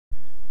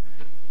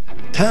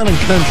Town and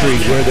Country,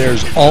 where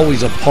there's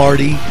always a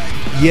party.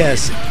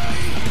 Yes,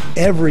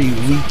 every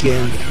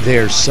weekend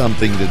there's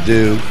something to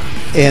do,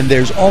 and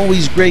there's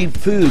always great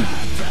food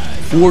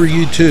for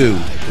you too.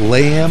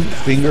 Lamb,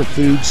 finger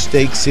food,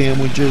 steak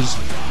sandwiches,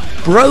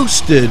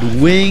 roasted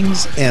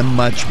wings, and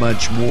much,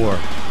 much more.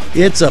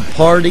 It's a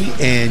party,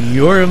 and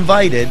you're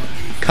invited.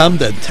 Come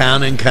to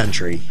Town and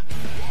Country.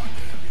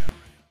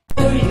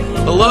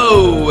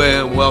 Hello,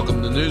 and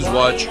welcome to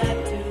NewsWatch.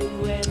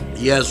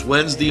 Yes,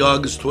 Wednesday,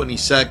 August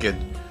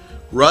 22nd.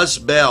 Russ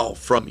Bell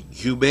from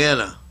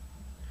Humana.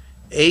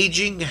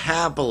 Aging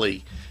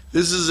happily.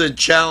 This is at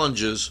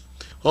Challenges.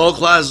 All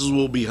classes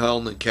will be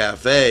held in a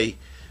cafe.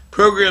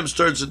 Program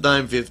starts at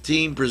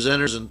 9:15.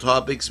 Presenters and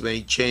topics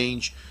may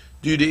change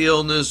due to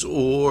illness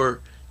or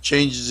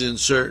changes in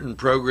certain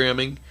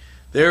programming.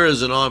 There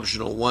is an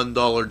optional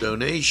 $1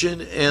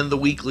 donation and the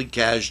weekly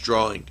cash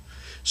drawing.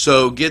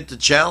 So get the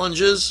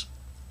Challenges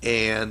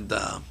and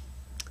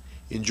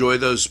enjoy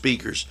those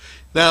speakers.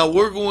 Now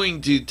we're going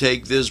to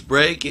take this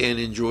break and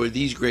enjoy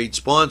these great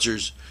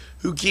sponsors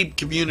who keep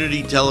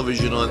community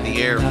television on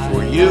the air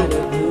for you.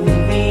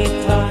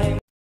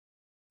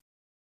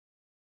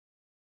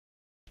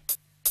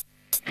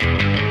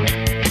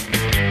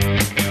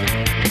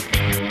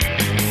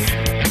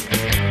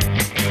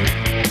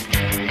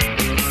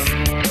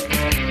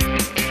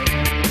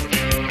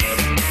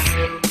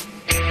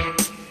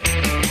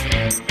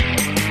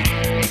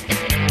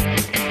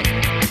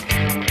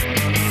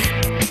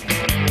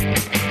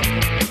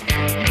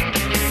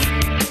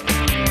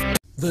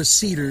 The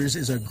Cedars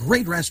is a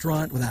great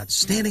restaurant with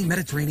outstanding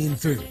Mediterranean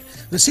food.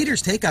 The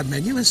Cedars takeout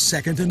menu is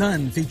second to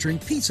none, featuring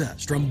pizza,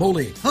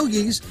 stromboli,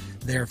 hoagies,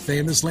 their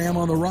famous lamb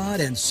on the rod,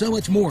 and so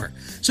much more.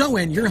 So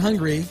when you're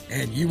hungry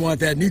and you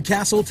want that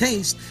Newcastle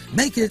taste,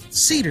 make it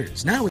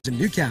Cedars. Now it's in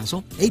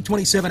Newcastle,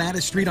 827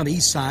 Addis Street on the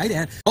east side,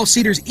 and all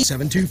Cedars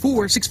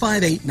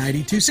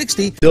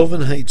 724-658-9260.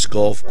 Sylvan Heights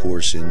Golf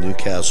Course in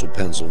Newcastle,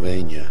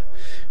 Pennsylvania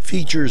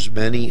features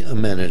many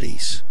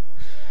amenities,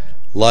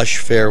 lush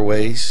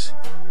fairways,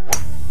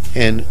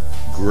 and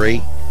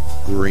great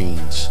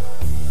greens,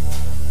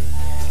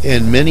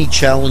 and many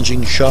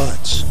challenging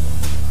shots.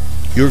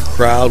 Your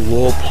crowd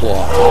will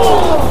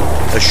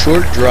applaud. A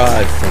short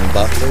drive from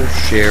Butler,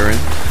 Sharon,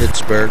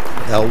 Pittsburgh,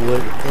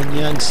 Elwood, and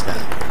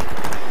Youngstown.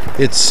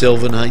 It's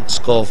Sylvan Heights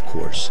Golf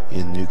Course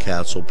in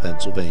Newcastle,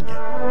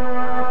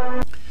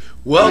 Pennsylvania.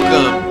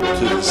 Welcome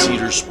to the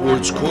Cedar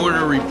Sports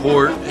Corner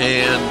Report,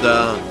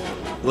 and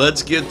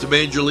let's get to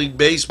Major League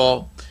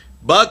Baseball.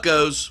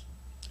 Buccos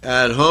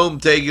at home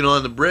taking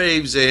on the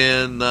Braves,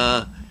 and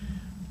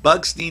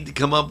Bucks need to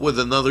come up with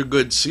another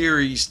good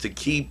series to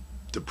keep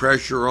the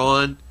pressure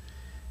on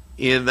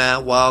in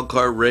that wild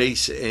card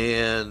race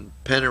and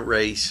pennant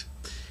race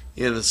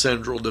in the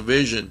Central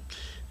Division.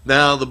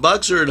 Now the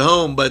Bucks are at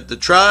home, but the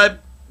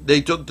Tribe,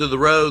 they took to the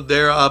road.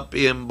 They're up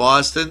in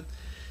Boston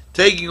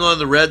taking on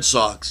the Red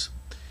Sox.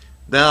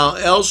 Now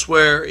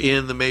elsewhere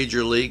in the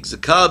major leagues, the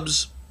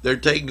Cubs, they're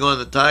taking on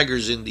the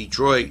Tigers in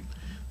Detroit.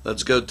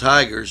 Let's go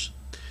Tigers.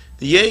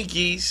 The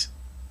Yankees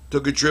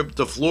took a trip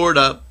to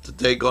Florida to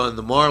take on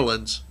the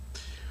Marlins,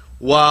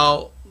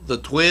 while the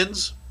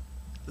Twins,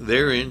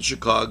 they're in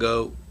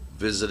Chicago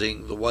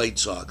visiting the White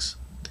Sox.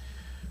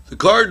 The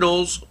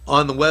Cardinals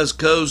on the West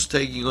Coast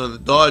taking on the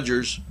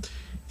Dodgers,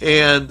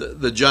 and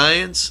the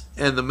Giants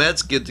and the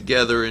Mets get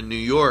together in New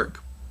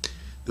York.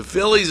 The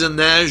Phillies and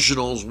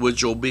Nationals,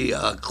 which will be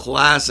a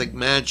classic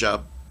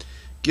matchup,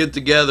 get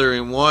together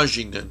in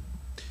Washington.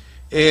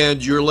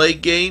 And your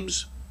late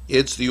games,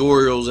 it's the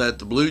Orioles at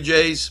the Blue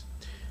Jays,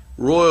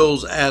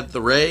 Royals at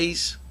the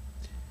Rays.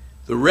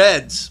 The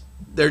Reds,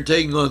 they're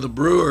taking on the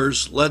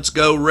Brewers. Let's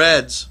go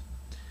Reds.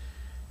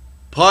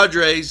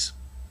 Padres,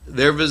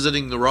 they're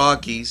visiting the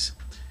Rockies.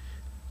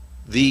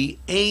 The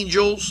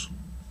Angels,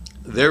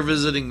 they're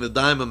visiting the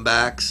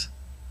Diamondbacks.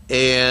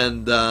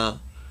 And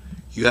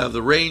you have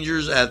the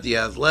Rangers at the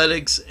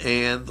Athletics.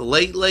 And the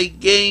late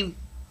game,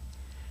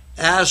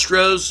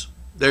 Astros,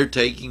 they're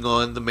taking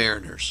on the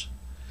Mariners.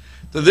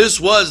 So this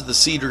was the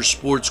Cedar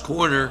Sports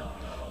Corner.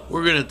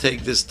 We're going to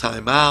take this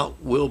time out.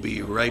 We'll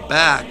be right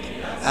back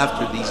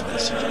after these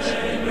messages.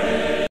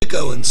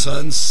 Nico &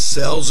 Sons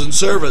Sales and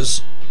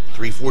Service,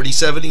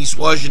 347 East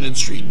Washington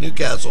Street,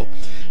 Newcastle,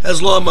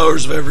 has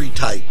lawnmowers of every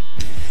type.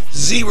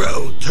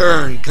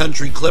 Zero-turn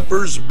country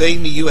clippers, made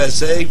in the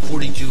USA,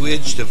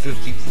 42-inch to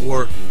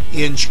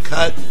 54-inch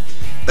cut.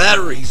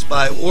 Batteries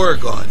by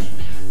Oregon.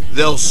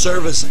 They'll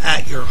service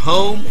at your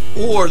home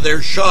or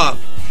their shop.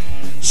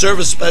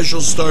 Service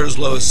specials start as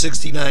low as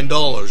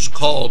 $69.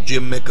 Call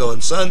Jim Micco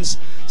 & Sons,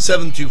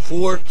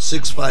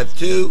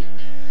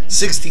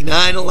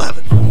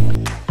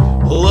 724-652-6911.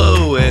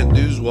 Hello, and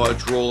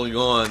NewsWatch rolling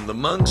on. The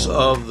monks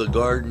of the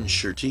Garden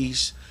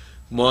Chartiste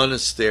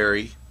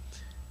Monastery,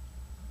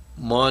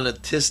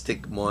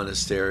 Monatistic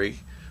Monastery,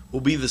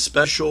 will be the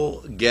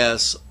special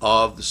guests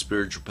of the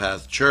Spiritual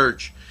Path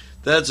Church.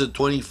 That's at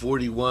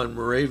 2041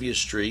 Moravia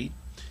Street.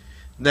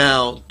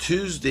 Now,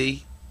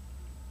 Tuesday,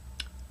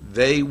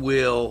 they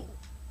will,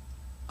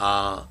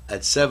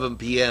 at 7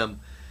 p.m.,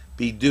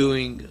 be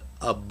doing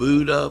a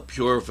Buddha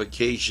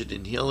purification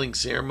and healing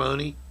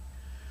ceremony.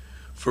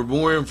 For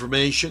more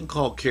information,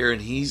 call Karen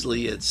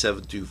Heasley at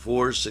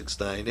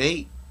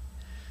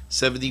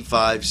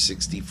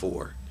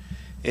 724-698-7564.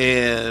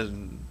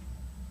 And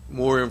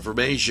more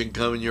information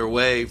coming your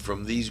way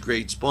from these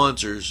great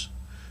sponsors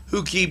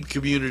who keep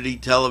community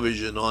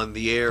television on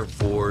the air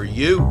for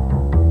you.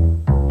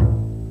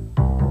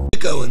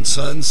 Nico &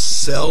 Sons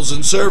Sales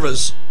and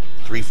Service,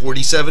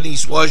 347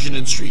 East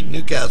Washington Street,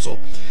 Newcastle,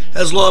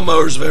 has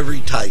lawnmowers of every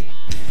type.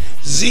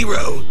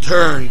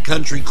 Zero-turn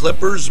country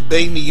clippers,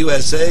 made in the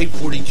USA,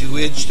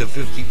 42-inch to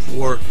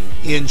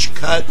 54-inch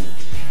cut.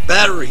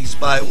 Batteries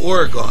by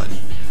Oregon.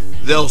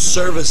 They'll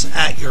service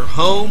at your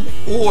home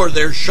or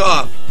their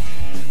shop.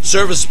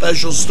 Service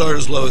specials start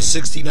as low as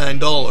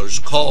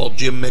 $69. Call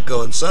Jim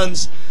Micco &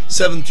 Sons,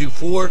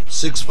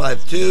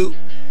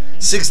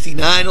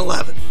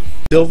 724-652-6911.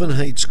 Sylvan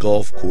Heights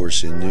Golf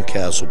Course in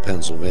Newcastle,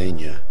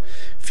 Pennsylvania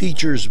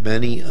features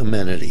many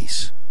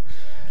amenities,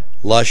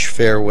 lush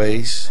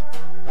fairways,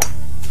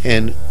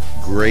 and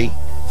great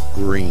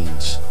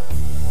greens,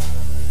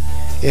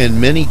 and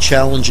many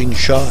challenging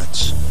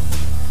shots.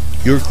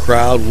 Your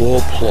crowd will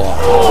applaud.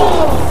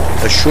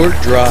 A short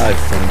drive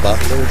from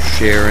Butler,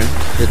 Sharon,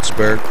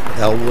 Pittsburgh,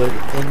 Elwood,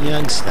 and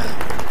Youngstown.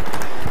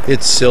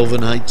 It's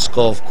Sylvan Heights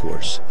Golf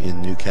Course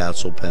in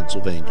Newcastle,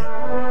 Pennsylvania.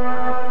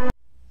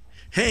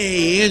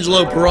 Hey,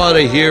 Angelo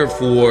Perrotta here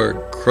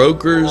for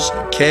Croakers,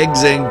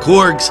 Kegs, and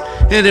Corks.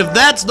 And if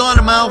that's not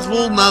a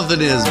mouthful, nothing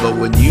is. But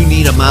when you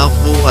need a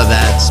mouthful of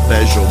that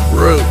special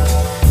brew,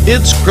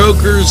 it's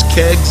Croakers,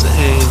 Kegs,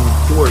 and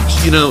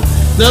Corks. You know,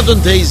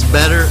 nothing tastes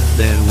better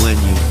than when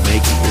you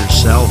make it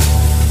yourself.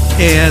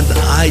 And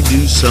I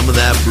do some of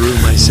that brew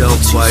myself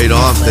quite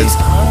often.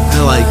 I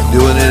like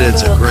doing it.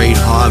 It's a great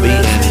hobby,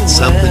 and it's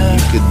something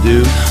you can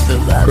do.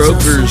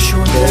 Croakers,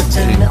 Kegs,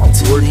 and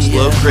Corks,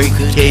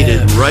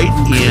 located right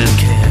in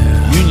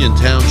Union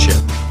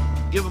Township.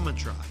 Give them a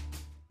try.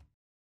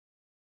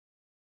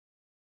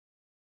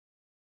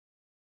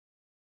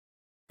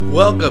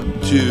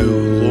 Welcome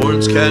to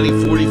Lawrence County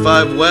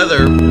 45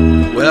 weather.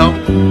 Well,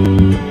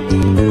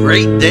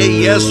 great day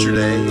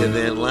yesterday, and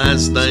then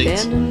last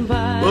night,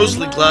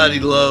 mostly cloudy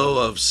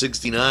low of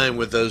 69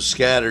 with those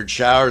scattered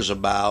showers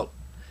about.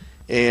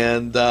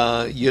 And,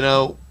 you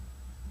know,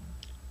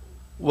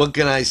 what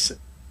can I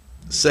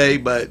say,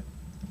 but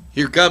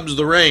here comes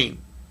the rain.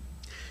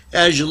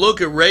 As you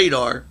look at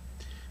radar,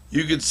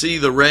 you can see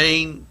the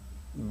rain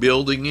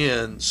building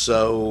in,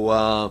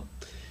 so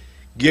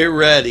get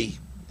ready.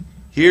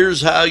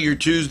 Here's how your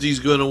Tuesday's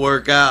going to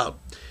work out.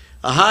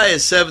 A high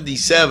of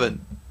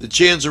 77, the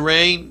chance of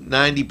rain,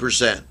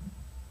 90%.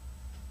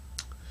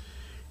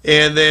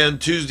 And then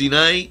Tuesday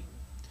night,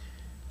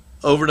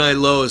 overnight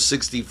low of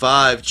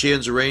 65,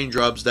 chance of rain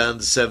drops down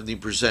to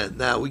 70%.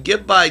 Now, we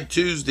get by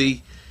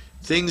Tuesday,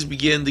 things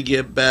begin to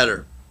get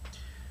better.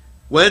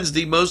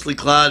 Wednesday, mostly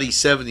cloudy,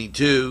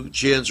 72,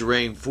 chance of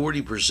rain,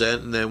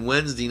 40%. And then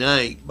Wednesday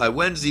night, by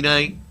Wednesday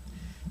night,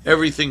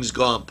 everything's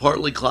gone,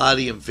 partly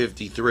cloudy and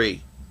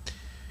 53.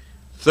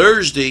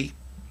 Thursday,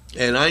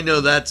 and I know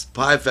that's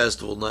Pie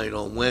Festival night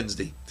on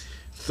Wednesday.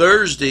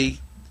 Thursday,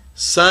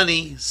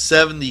 sunny,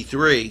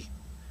 73.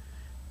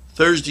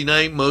 Thursday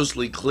night,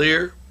 mostly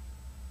clear,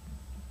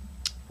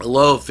 a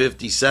low of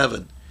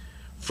 57.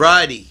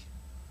 Friday,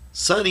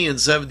 sunny and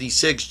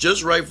 76,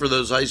 just right for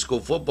those high school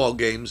football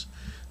games.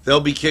 They'll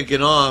be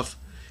kicking off.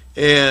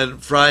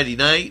 And Friday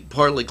night,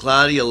 partly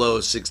cloudy, a low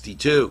of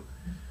 62.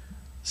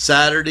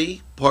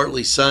 Saturday,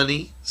 partly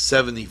sunny,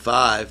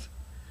 75.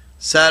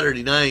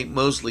 Saturday night,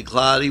 mostly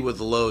cloudy with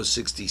a low of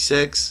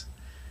 66.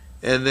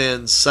 And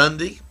then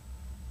Sunday,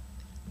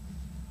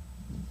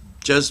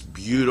 just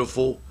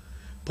beautiful.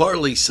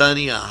 Partly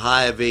sunny, a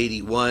high of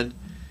 81.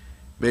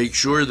 Make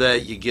sure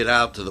that you get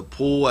out to the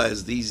pool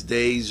as these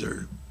days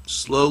are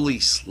slowly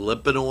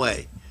slipping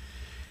away.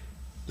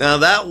 Now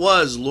that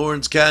was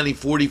Lawrence County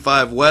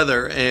 45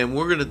 weather, and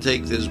we're going to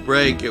take this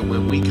break, and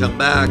when we come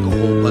back, a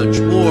whole bunch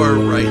more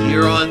right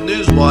here on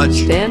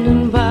NewsWatch.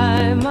 Standing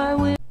by my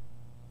window.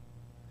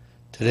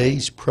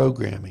 Today's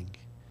programming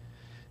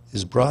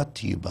is brought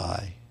to you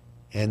by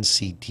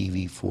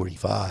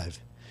NCTV45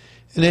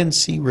 and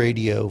NC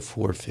Radio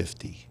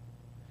 450,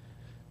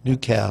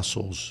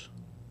 Newcastle's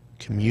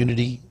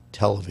community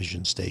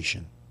television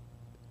station.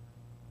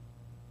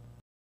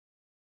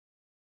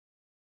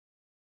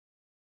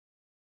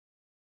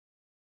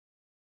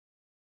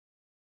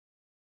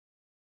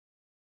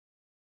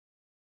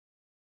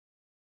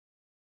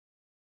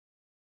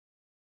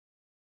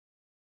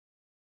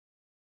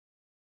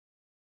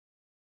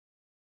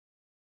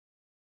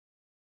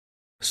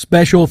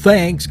 Special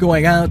thanks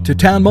going out to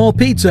Town Mall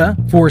Pizza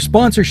for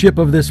sponsorship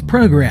of this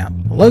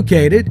program,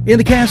 located in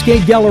the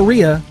Cascade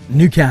Galleria,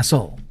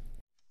 Newcastle.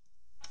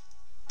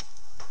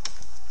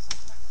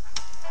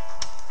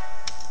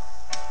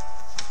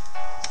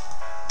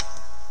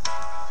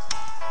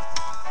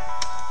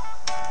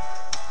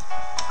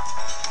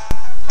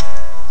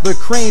 The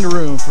Crane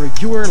Room for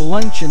your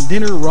lunch and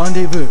dinner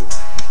rendezvous.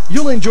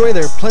 You'll enjoy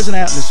their pleasant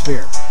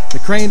atmosphere. The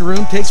Crane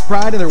Room takes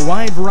pride in their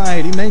wide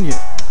variety menu.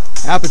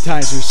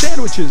 Appetizers,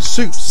 sandwiches,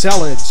 soups,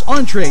 salads,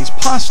 entrees,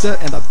 pasta,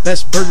 and the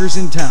best burgers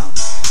in town.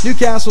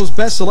 Newcastle's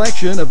best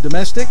selection of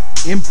domestic,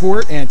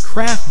 import, and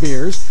craft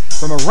beers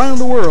from around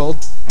the world,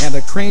 and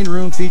the Crane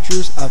Room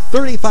features a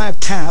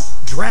 35-tap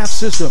draft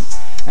system.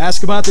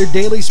 Ask about their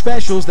daily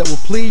specials that will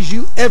please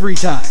you every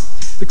time.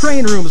 The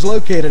Crane Room is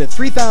located at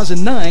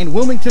 3009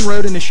 Wilmington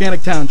Road in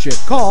Neshannock Township.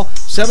 Call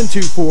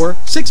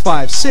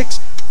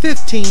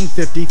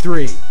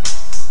 724-656-1553.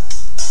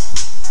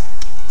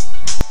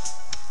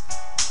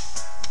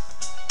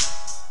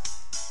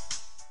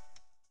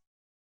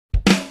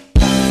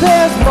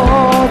 There's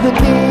more than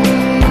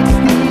meets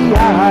the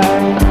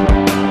eye.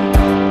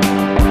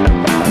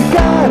 You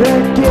gotta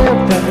give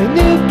them a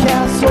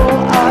Newcastle a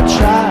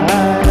try.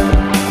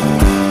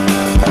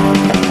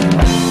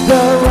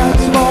 The right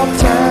small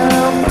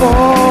town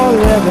for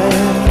living.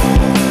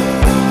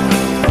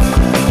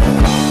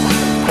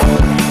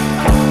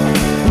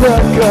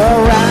 Look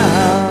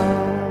around.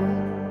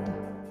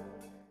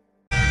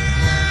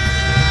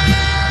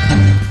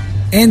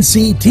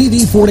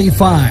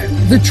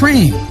 NCTV45, The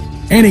Train.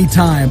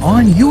 Anytime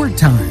on your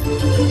time.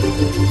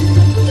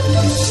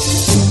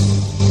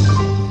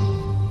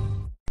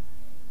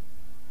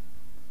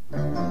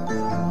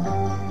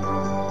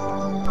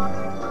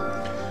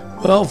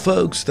 Well,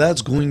 folks,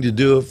 that's going to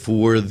do it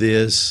for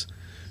this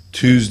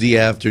Tuesday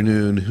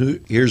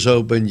afternoon. Here's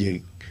hoping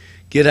you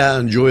get out,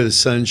 enjoy the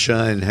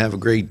sunshine, and have a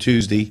great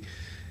Tuesday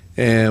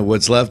and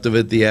what's left of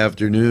it the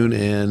afternoon.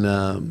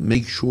 And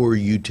make sure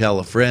you tell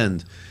a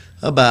friend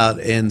about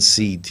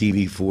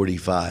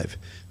NCTV45.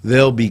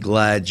 They'll be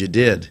glad you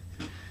did.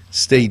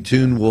 Stay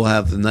tuned. We'll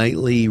have the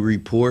nightly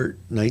report,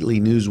 nightly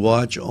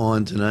NewsWatch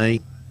on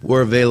tonight.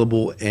 We're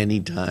available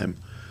anytime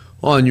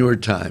on your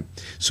time.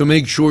 So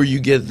make sure you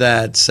get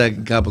that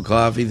second cup of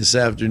coffee this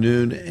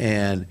afternoon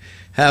and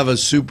have a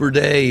super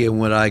day in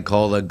what I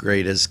call the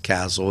greatest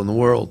castle in the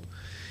world,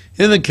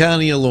 in the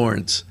county of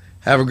Lawrence.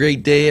 Have a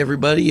great day,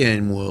 everybody,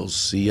 and we'll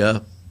see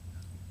you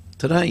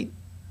tonight.